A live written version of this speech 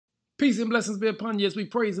Peace and blessings be upon you as we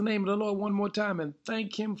praise the name of the Lord one more time and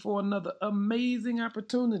thank Him for another amazing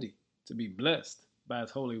opportunity to be blessed by His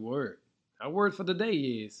holy word. Our word for the day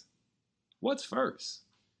is, what's first?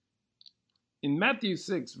 In Matthew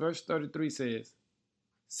 6, verse 33 says,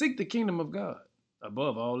 seek the kingdom of God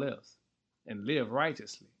above all else and live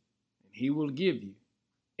righteously, and He will give you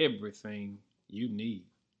everything you need.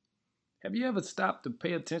 Have you ever stopped to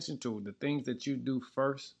pay attention to the things that you do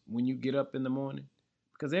first when you get up in the morning?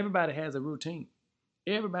 Because everybody has a routine.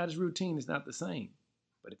 Everybody's routine is not the same.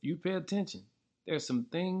 But if you pay attention, there's some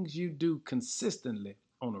things you do consistently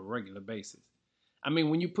on a regular basis. I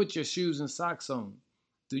mean, when you put your shoes and socks on,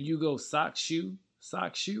 do you go sock, shoe,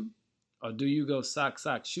 or do you go sock,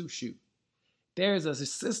 shoe, shoe? There's a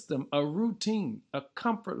system, a routine, a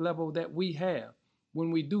comfort level that we have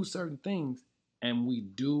when we do certain things, and we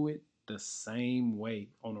do it the same way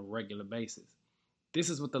on a regular basis. This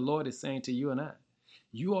is what the Lord is saying to you and I.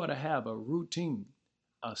 You ought to have a routine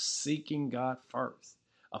of seeking God first,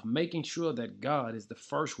 of making sure that God is the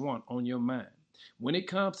first one on your mind. When it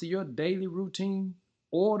comes to your daily routine,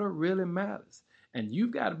 order really matters. And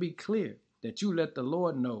you've got to be clear that you let the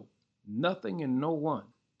Lord know nothing and no one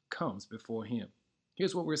comes before Him.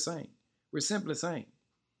 Here's what we're saying. We're simply saying,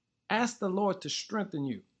 ask the Lord to strengthen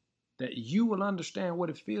you, that you will understand what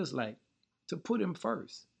it feels like to put Him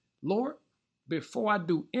first. Lord, before I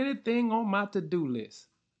do anything on my to-do list,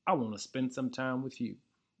 I want to spend some time with you.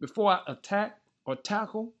 Before I attack or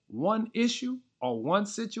tackle one issue or one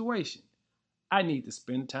situation, I need to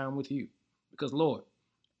spend time with you. Because, Lord,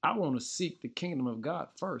 I want to seek the kingdom of God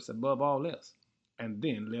first above all else, and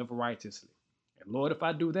then live righteously. And, Lord, if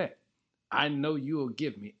I do that, I know you will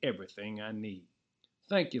give me everything I need.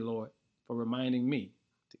 Thank you, Lord, for reminding me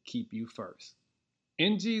to keep you first.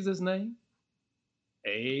 In Jesus' name,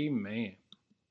 amen.